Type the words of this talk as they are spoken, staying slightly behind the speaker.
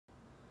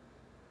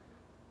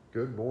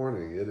Good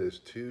morning. It is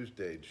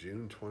Tuesday,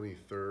 June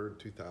 23rd,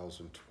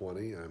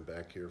 2020. I'm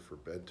back here for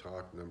Bed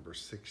Talk number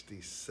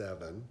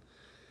 67.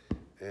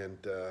 And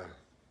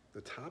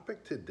the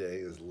topic today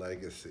is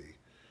legacy.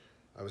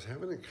 I was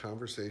having a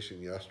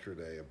conversation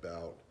yesterday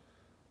about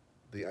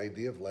the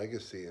idea of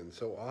legacy, and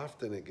so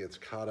often it gets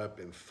caught up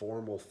in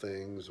formal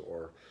things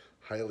or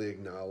highly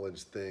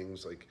acknowledged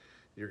things like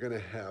you're going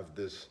to have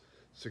this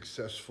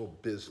successful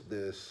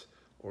business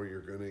or you're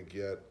going to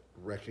get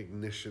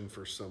recognition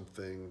for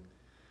something.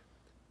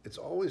 It's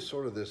always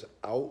sort of this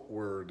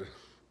outward,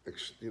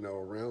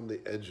 around the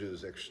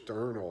edges,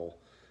 external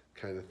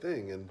kind of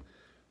thing. And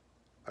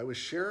I was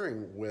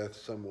sharing with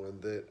someone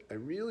that I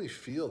really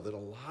feel that a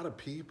lot of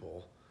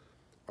people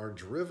are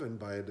driven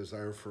by a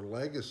desire for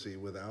legacy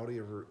without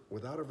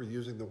ever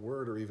using the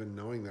word or even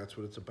knowing that's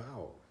what it's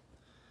about.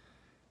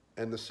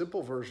 And the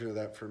simple version of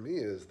that for me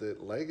is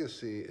that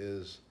legacy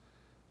is,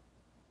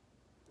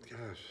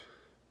 gosh,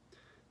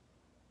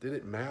 did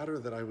it matter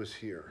that I was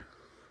here?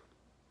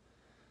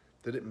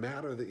 Did it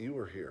matter that you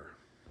were here?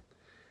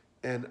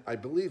 And I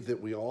believe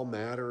that we all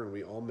matter and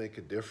we all make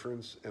a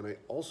difference. And I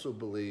also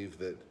believe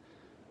that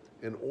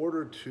in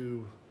order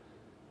to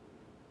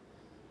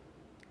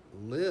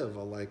live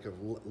a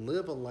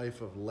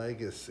life of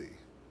legacy,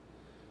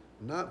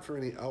 not for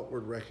any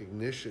outward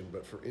recognition,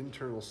 but for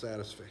internal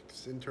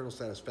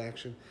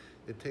satisfaction,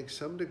 it takes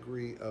some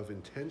degree of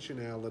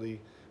intentionality,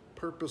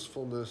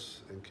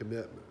 purposefulness, and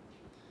commitment.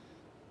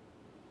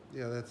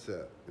 Yeah, that's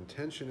it.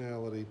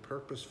 Intentionality,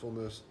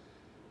 purposefulness,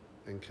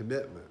 and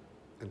commitment,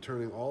 and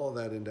turning all of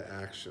that into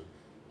action.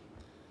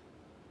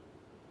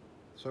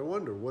 So I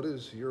wonder, what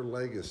is your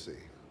legacy?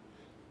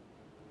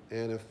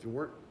 And if you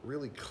weren't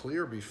really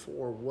clear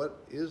before,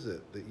 what is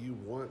it that you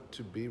want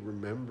to be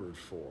remembered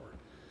for?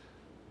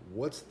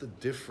 What's the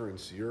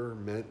difference you're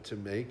meant to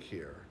make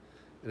here?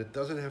 And it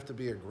doesn't have to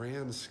be a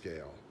grand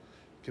scale.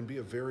 It can be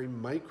a very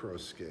micro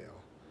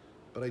scale.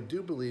 But I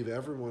do believe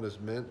everyone is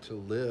meant to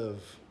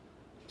live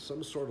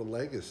some sort of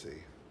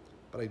legacy.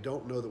 But I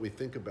don't know that we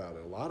think about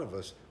it. A lot of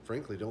us,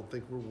 frankly, don't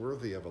think we're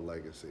worthy of a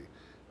legacy.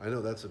 I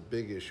know that's a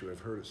big issue.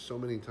 I've heard it so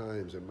many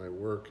times in my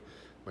work,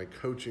 my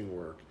coaching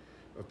work,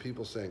 of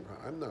people saying,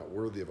 I'm not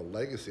worthy of a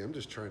legacy. I'm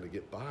just trying to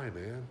get by,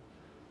 man.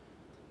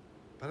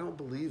 But I don't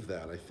believe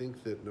that. I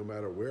think that no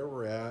matter where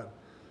we're at,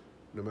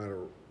 no matter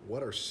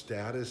what our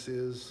status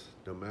is,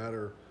 no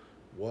matter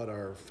what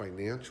our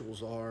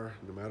financials are,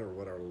 no matter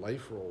what our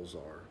life roles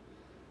are,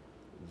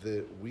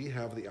 that we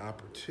have the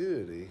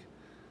opportunity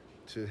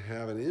to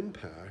have an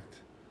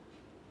impact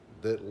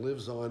that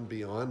lives on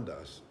beyond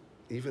us,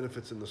 even if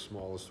it's in the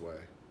smallest way.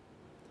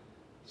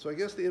 So I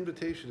guess the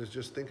invitation is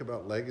just think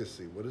about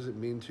legacy. What does it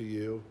mean to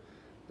you?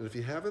 And if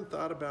you haven't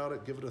thought about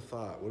it, give it a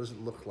thought. What does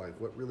it look like?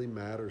 What really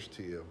matters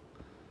to you?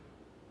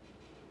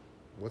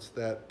 What's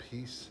that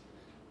piece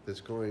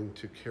that's going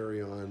to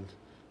carry on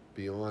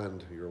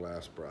beyond your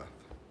last breath?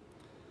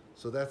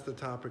 So that's the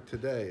topic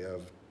today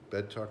of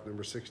Bed Talk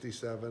number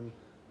 67,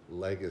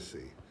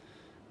 legacy.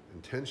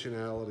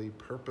 Intentionality,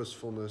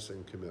 purposefulness,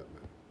 and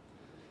commitment.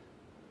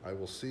 I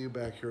will see you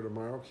back here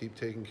tomorrow. Keep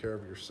taking care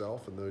of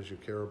yourself and those you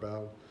care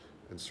about,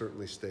 and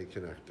certainly stay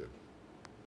connected.